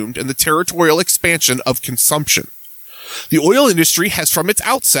consumed and the territorial expansion of consumption. The oil industry has from its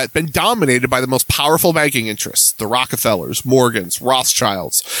outset been dominated by the most powerful banking interests, the Rockefellers, Morgans,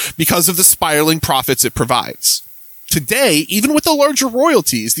 Rothschilds, because of the spiraling profits it provides. Today, even with the larger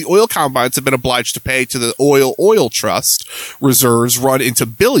royalties, the oil combines have been obliged to pay to the Oil Trust reserves run into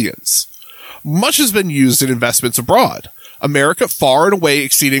billions. Much has been used in investments abroad, America far and away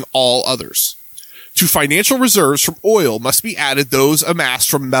exceeding all others. To financial reserves from oil must be added those amassed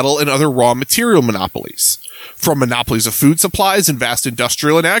from metal and other raw material monopolies, from monopolies of food supplies and vast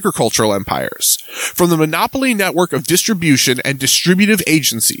industrial and agricultural empires, from the monopoly network of distribution and distributive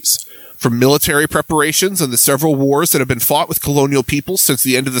agencies, from military preparations and the several wars that have been fought with colonial peoples since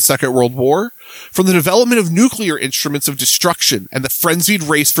the end of the Second World War, from the development of nuclear instruments of destruction and the frenzied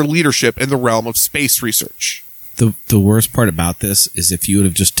race for leadership in the realm of space research. The worst part about this is if you would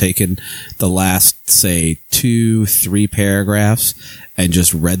have just taken the last, say, 2-3 paragraphs and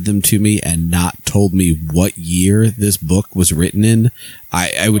just read them to me and not told me what year this book was written in,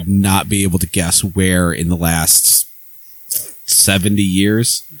 I would not be able to guess where in the last 70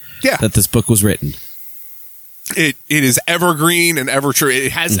 years that this book was written. It is evergreen and ever true.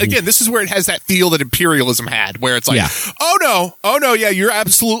 It has, again, this is where it has that feel that imperialism had, where it's like, oh no, yeah, you're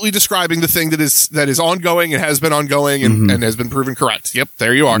absolutely describing the thing that is ongoing and has been ongoing and has been proven correct. Yep,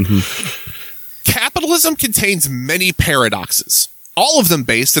 there you are. Capitalism contains many paradoxes, all of them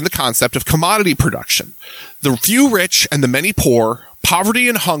based in the concept of commodity production. The few rich and the many poor, poverty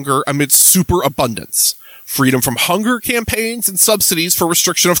and hunger amid superabundance, freedom from hunger campaigns and subsidies for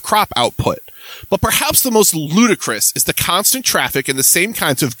restriction of crop output. But perhaps the most ludicrous is the constant traffic in the same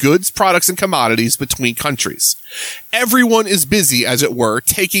kinds of goods, products, and commodities between countries. Everyone is busy, as it were,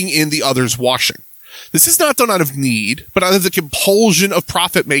 taking in the other's washing. This is not done out of need, but out of the compulsion of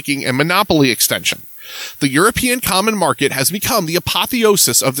profit-making and monopoly extension. The European common market has become the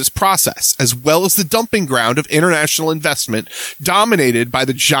apotheosis of this process, as well as the dumping ground of international investment dominated by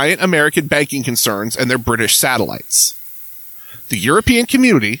the giant American banking concerns and their British satellites. The European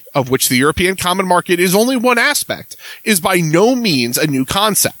community, of which the European common market is only one aspect, is by no means a new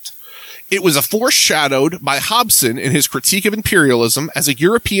concept. It was foreshadowed by Hobson in his critique of imperialism as a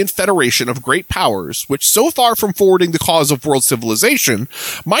European federation of great powers, which, so far from forwarding the cause of world civilization,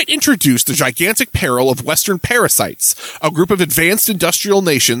 might introduce the gigantic peril of Western parasites, a group of advanced industrial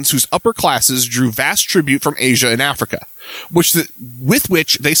nations whose upper classes drew vast tribute from Asia and Africa, with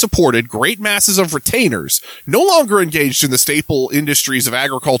which they supported great masses of retainers, no longer engaged in the staple industries of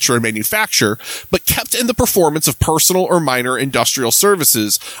agriculture and manufacture, but kept in the performance of personal or minor industrial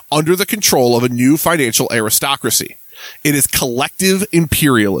services under the control of a new financial aristocracy. It is collective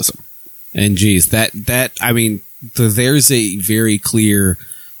imperialism. And geez, there's a very clear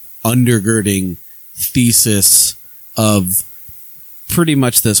undergirding thesis of pretty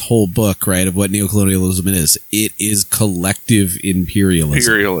much this whole book, right, of what neocolonialism is. It is collective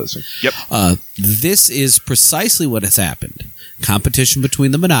imperialism. Yep. This is precisely what has happened. Competition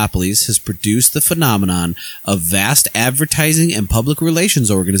between the monopolies has produced the phenomenon of vast advertising and public relations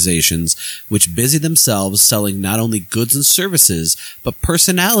organizations which busy themselves selling not only goods and services, but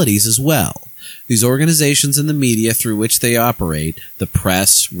personalities as well. These organizations and the media through which they operate, the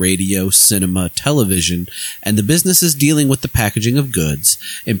press, radio, cinema, television, and the businesses dealing with the packaging of goods,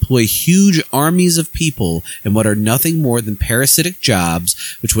 employ huge armies of people in what are nothing more than parasitic jobs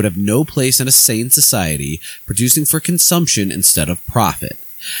which would have no place in a sane society, producing for consumption instead of profit.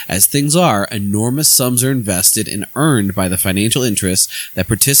 As things are, enormous sums are invested and earned by the financial interests that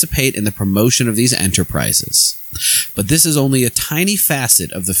participate in the promotion of these enterprises. But this is only a tiny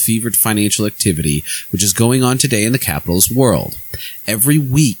facet of the fevered financial activity which is going on today in the capitalist world. Every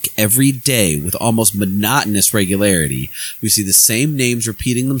week, every day, with almost monotonous regularity, we see the same names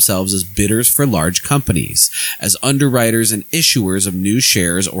repeating themselves as bidders for large companies, as underwriters and issuers of new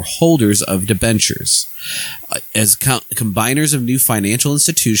shares or holders of debentures, as combiners of new financial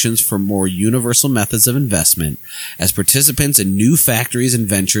institutions for more universal methods of investment, as participants in new factories and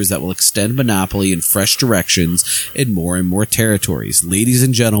ventures that will extend monopoly in fresh directions in more and more territories. Ladies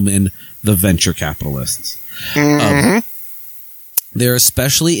and gentlemen, the venture capitalists. They are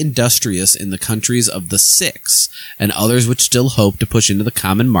especially industrious in the countries of the Six and others which still hope to push into the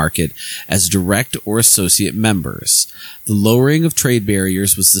common market as direct or associate members. The lowering of trade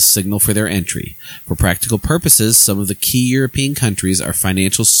barriers was the signal for their entry. For practical purposes, some of the key European countries are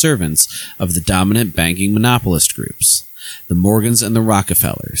financial servants of the dominant banking monopolist groups, the Morgans and the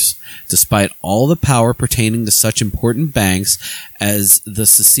Rockefellers. Despite all the power pertaining to such important banks as the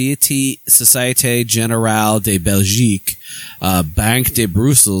Société Générale de Belgique, Banque de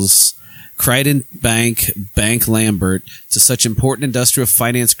Bruxelles, Credit Bank, Bank Lambert, to such important industrial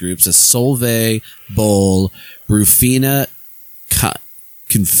finance groups as Solvay, Boll, Brufina,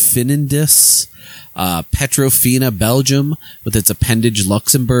 Confinendus, Petrofina Belgium, with its appendage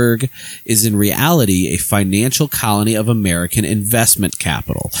Luxembourg, is in reality a financial colony of American investment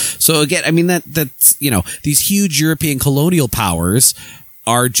capital. So again, I mean, that's, these huge European colonial powers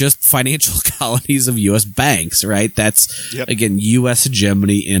are just financial colonies of U.S. banks, right? That's, again, U.S.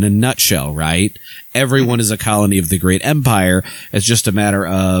 hegemony in a nutshell, right? Everyone is a colony of the great empire. It's just a matter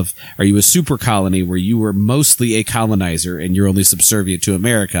of, are you a super colony where you were mostly a colonizer and you're only subservient to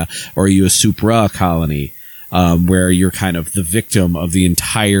America, or are you a supra colony where you're kind of the victim of the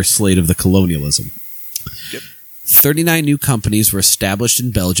entire slate of the colonialism? 39 new companies were established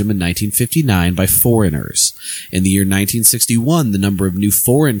in Belgium in 1959 by foreigners. In the year 1961, the number of new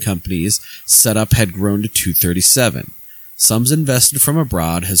foreign companies set up had grown to 237. Sums invested from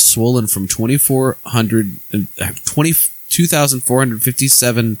abroad has swollen from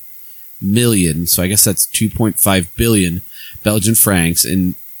 2,457 million, so I guess that's 2.5 billion Belgian francs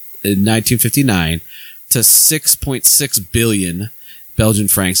in 1959 to 6.6 billion Belgian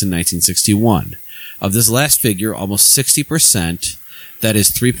francs in 1961. Of this last figure, almost 60%, that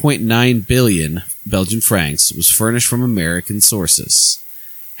is 3.9 billion Belgian francs, was furnished from American sources.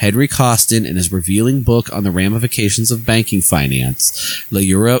 Henry Costin, in his revealing book on the ramifications of banking finance,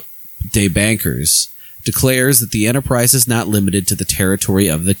 L'Europe des Bankers, declares that the enterprise is not limited to the territory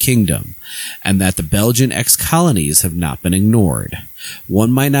of the kingdom, and that the Belgian ex-colonies have not been ignored.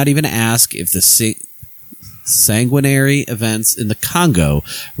 One might not even ask if the sanguinary events in the Congo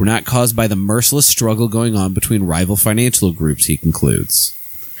were not caused by the merciless struggle going on between rival financial groups, he concludes.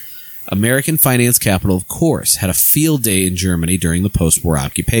 American finance capital, of course, had a field day in Germany during the post-war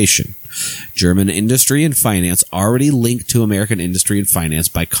occupation. German industry and finance, already linked to American industry and finance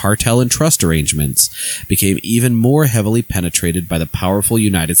by cartel and trust arrangements, became even more heavily penetrated by the powerful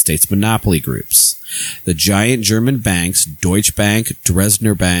United States monopoly groups. The giant German banks, Deutsche Bank,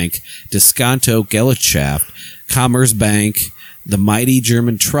 Dresdner Bank, Diskonto Gesellschaft, Commerzbank, the mighty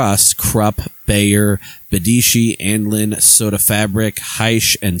German trusts, Krupp, Bayer, Medici, Anlin, Sodafabrik,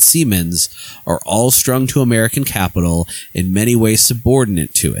 Heisch, and Siemens, are all strung to American capital, in many ways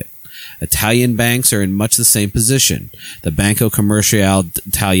subordinate to it. Italian banks are in much the same position. The Banco Commerciale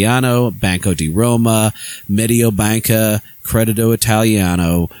Italiano, Banco di Roma, Mediobanca, Credito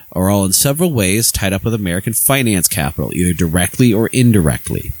Italiano are all in several ways tied up with American finance capital, either directly or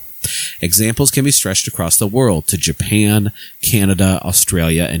indirectly. Examples can be stretched across the world to Japan, Canada,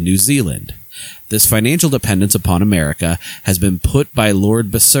 Australia, and New Zealand. This financial dependence upon America has been put by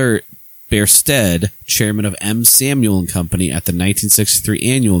Lord Bearsted, chairman of M. Samuel and Company, at the 1963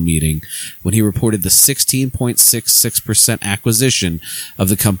 annual meeting, when he reported the 16.66% acquisition of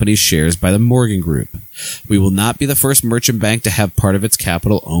the company's shares by the Morgan Group. We will not be the first merchant bank to have part of its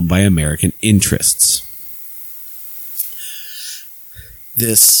capital owned by American interests.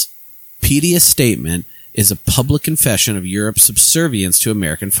 This piteous statement is a public confession of Europe's subservience to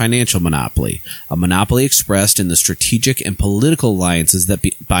American financial monopoly, a monopoly expressed in the strategic and political alliances that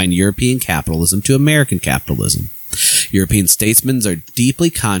bind European capitalism to American capitalism. European statesmen are deeply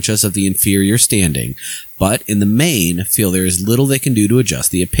conscious of the inferior standing, but in the main feel there is little they can do to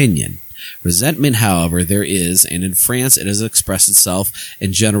adjust the opinion. Resentment, however, there is, and in France it has expressed itself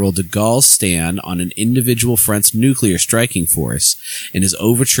in General de Gaulle's stand on an individual French nuclear striking force, in his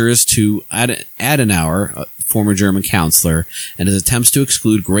overtures to Adenauer, former German chancellor, and his attempts to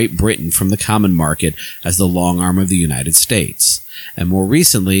exclude Great Britain from the common market as the long arm of the United States, and more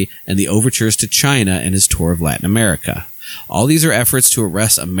recently in the overtures to China and his tour of Latin America. All these are efforts to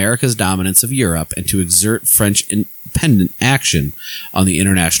arrest America's dominance of Europe and to exert French independent action on the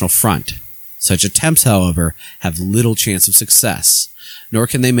international front. Such attempts, however, have little chance of success, nor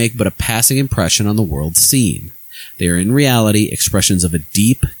can they make but a passing impression on the world scene. They are in reality expressions of a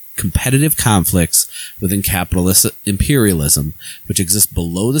deep, competitive conflicts within capitalist imperialism, which exist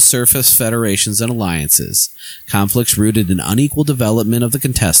below the surface federations and alliances, conflicts rooted in unequal development of the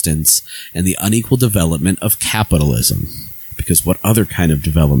contestants and the unequal development of capitalism. Because what other kind of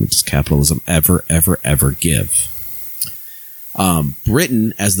development does capitalism ever give?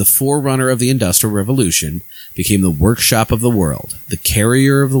 Britain, as the forerunner of the Industrial Revolution, became the workshop of the world, the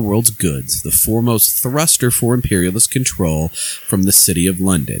carrier of the world's goods, the foremost thruster for imperialist control from the City of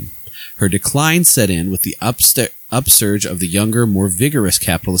London. Her decline set in with the upsurge of the younger, more vigorous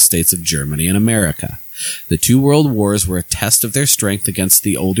capitalist states of Germany and America. The two world wars were a test of their strength against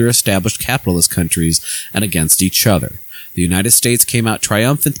the older established capitalist countries and against each other. The United States came out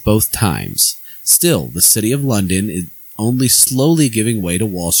triumphant both times. Still, the City of London is only slowly giving way to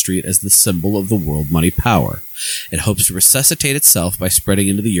Wall Street as the symbol of the world money power. It hopes to resuscitate itself by spreading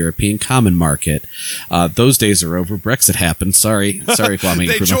into the European common market. Those days are over. Brexit happened. Sorry, Kwame.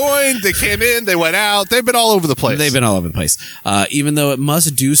 They joined, they came in, they went out. They've been all over the place. Even though it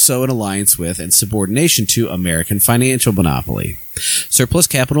must do so in alliance with and subordination to American financial monopoly. Surplus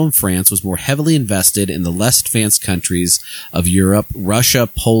capital in France was more heavily invested in the less advanced countries of Europe, Russia,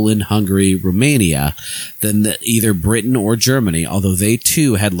 Poland, Hungary, Romania, than either Britain or Germany, although they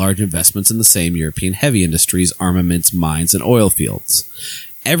too had large investments in the same European heavy industries, armaments, mines, and oil fields.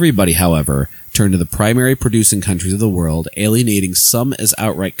 Everybody, however, turned to the primary producing countries of the world, alienating some as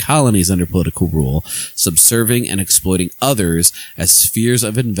outright colonies under political rule, subserving and exploiting others as spheres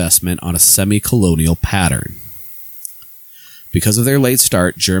of investment on a semi-colonial pattern. Because of their late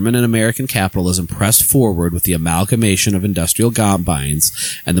start, German and American capitalism pressed forward with the amalgamation of industrial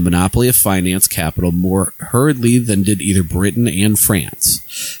combines and the monopoly of finance capital more hurriedly than did either Britain and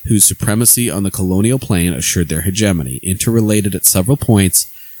France, whose supremacy on the colonial plane assured their hegemony, interrelated at several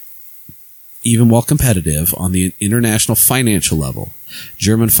points, even while competitive on the international financial level.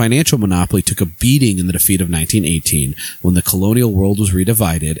 German financial monopoly took a beating in the defeat of 1918 when the colonial world was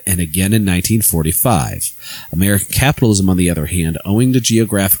redivided, and again in 1945. American capitalism, on the other hand, owing to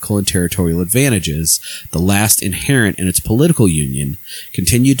geographical and territorial advantages, the last inherent in its political union,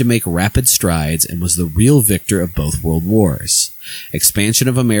 continued to make rapid strides and was the real victor of both world wars. Expansion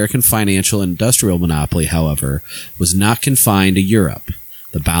of American financial and industrial monopoly, however, was not confined to Europe.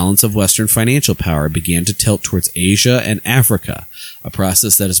 The balance of Western financial power began to tilt towards Asia and Africa, a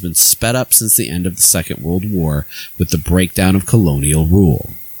process that has been sped up since the end of the Second World War with the breakdown of colonial rule.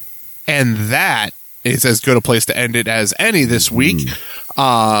 And that is as good a place to end it as any this week.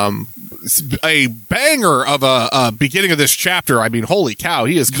 A banger of a beginning of this chapter. I mean, holy cow,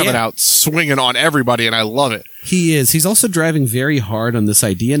 he is coming out swinging on everybody, and I love it. He is. He's also driving very hard on this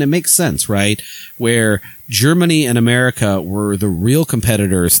idea, and it makes sense, right? Where Germany and America were the real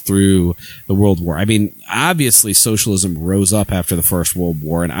competitors through the World War. I mean, obviously socialism rose up after the First World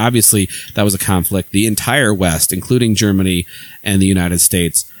War, and obviously that was a conflict the entire West, including Germany and the United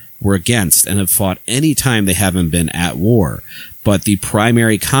States, were against and have fought any time they haven't been at war. But the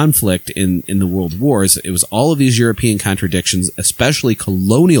primary conflict in the world wars, it was all of these European contradictions, especially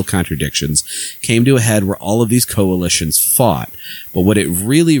colonial contradictions, came to a head where all of these coalitions fought. But what it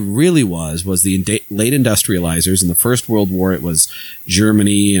really, really was the late industrializers. In the First World War, it was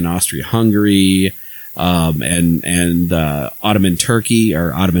Germany and Austria-Hungary, and Ottoman Turkey,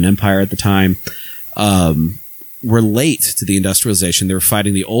 or Ottoman Empire at the time, were late to the industrialization. They were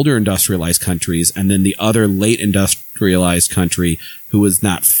fighting the older industrialized countries, and then the other late industrialized country who was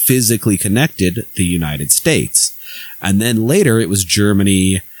not physically connected, the United States. And then later it was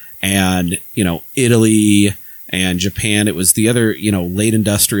Germany and, Italy and Japan. It was the other, late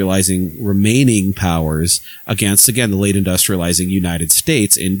industrializing remaining powers against, again, the late industrializing United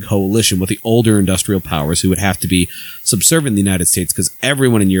States in coalition with the older industrial powers who would have to be subservient to the United States because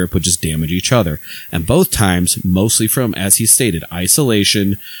everyone in Europe would just damage each other. And both times, mostly from, as he stated,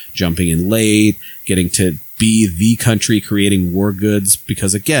 isolation, jumping in late, getting to be the country creating war goods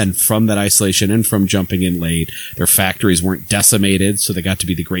because, again, from that isolation and from jumping in late, their factories weren't decimated, so they got to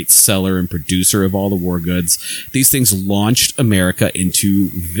be the great seller and producer of all the war goods. These things launched America into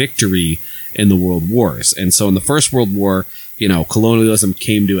victory in the world wars. And so in the First World War, colonialism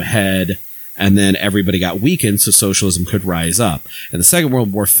came to a head, and then everybody got weakened so socialism could rise up. In the Second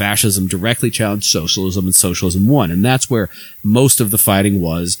World War, fascism directly challenged socialism, and socialism won. And that's where most of the fighting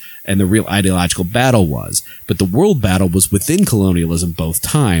was and the real ideological battle was. But the world battle was within colonialism both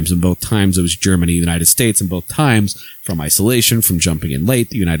times. And both times it was Germany, the United States, and both times from isolation, from jumping in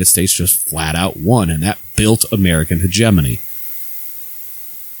late, the United States just flat out won. And that built American hegemony.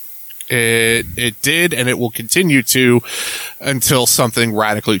 It did, and it will continue to until something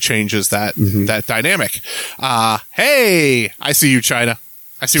radically changes that dynamic. Hey, I see you, China.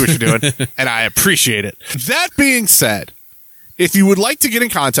 I see what you're doing, and I appreciate it. That being said, if you would like to get in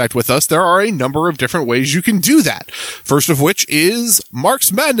contact with us, there are a number of different ways you can do that. First of which is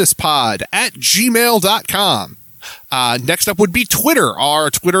marksmadnesspod@gmail.com. Next up would be Twitter. Our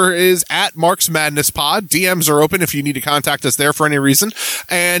Twitter is @MarksMadnessPod. DMs are open if you need to contact us there for any reason.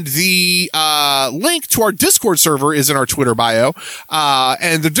 And the link to our Discord server is in our Twitter bio.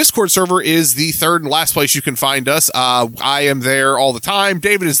 And the Discord server is the third and last place you can find us. I am there all the time.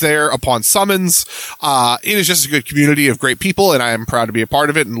 David is there upon summons. It is just a good community of great people, and I am proud to be a part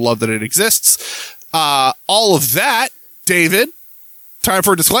of it and love that it exists. All of that, David, time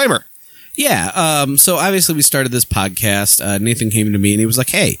for a disclaimer. Yeah, so obviously we started this podcast. Nathan came to me and he was like,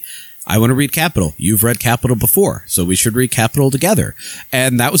 hey, I want to read Capital. You've read Capital before, so we should read Capital together.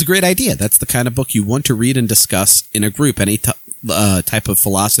 And that was a great idea. That's the kind of book you want to read and discuss in a group. Any type of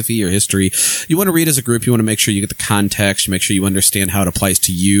philosophy or history you want to read as a group. You want to make sure you get the context, you make sure you understand how it applies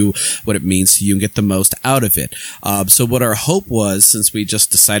to you, what it means to you, and get the most out of it. So what our hope was, since we just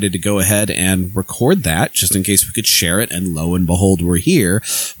decided to go ahead and record that, just in case we could share it, and lo and behold, we're here,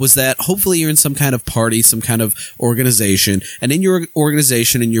 was that hopefully you're in some kind of party, some kind of organization, and in your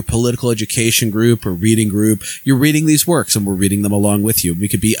organization, in your political education group or reading group, you're reading these works, and we're reading them along with you. We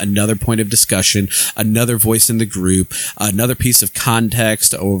could be another point of discussion, another voice in the group, another piece of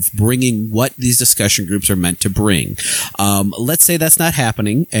context of bringing what these discussion groups are meant to bring. Let's say that's not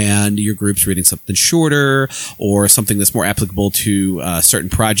happening and your group's reading something shorter or something that's more applicable to certain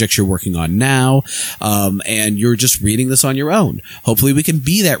projects you're working on now, and you're just reading this on your own. Hopefully we can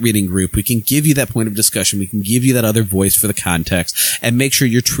be that reading group. We can give you that point of discussion. We can give you that other voice for the context and make sure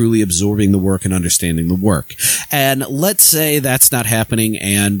you're truly absorbing the work and understanding the work. And let's say that's not happening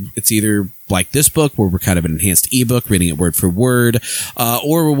and it's either like this book where we're kind of an enhanced ebook, reading it word for word,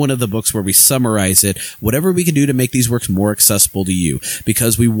 or one of the books where we summarize it, whatever we can do to make these works more accessible to you,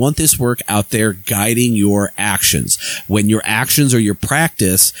 because we want this work out there guiding your actions. When your actions or your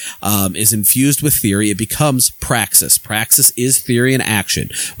practice is infused with theory, it becomes praxis. Praxis is theory and action.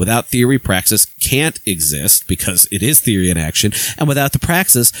 Without theory, praxis can't exist because it is theory and action, and without the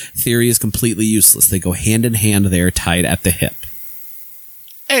praxis, theory is completely useless. They go hand in hand, they're tied at the hip.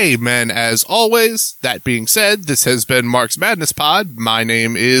 Amen, as always. That being said, this has been Mark's Madness Pod. My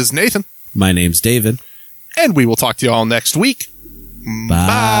name is Nathan. My name's David. And we will talk to you all next week. Bye.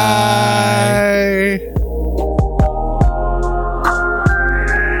 Bye.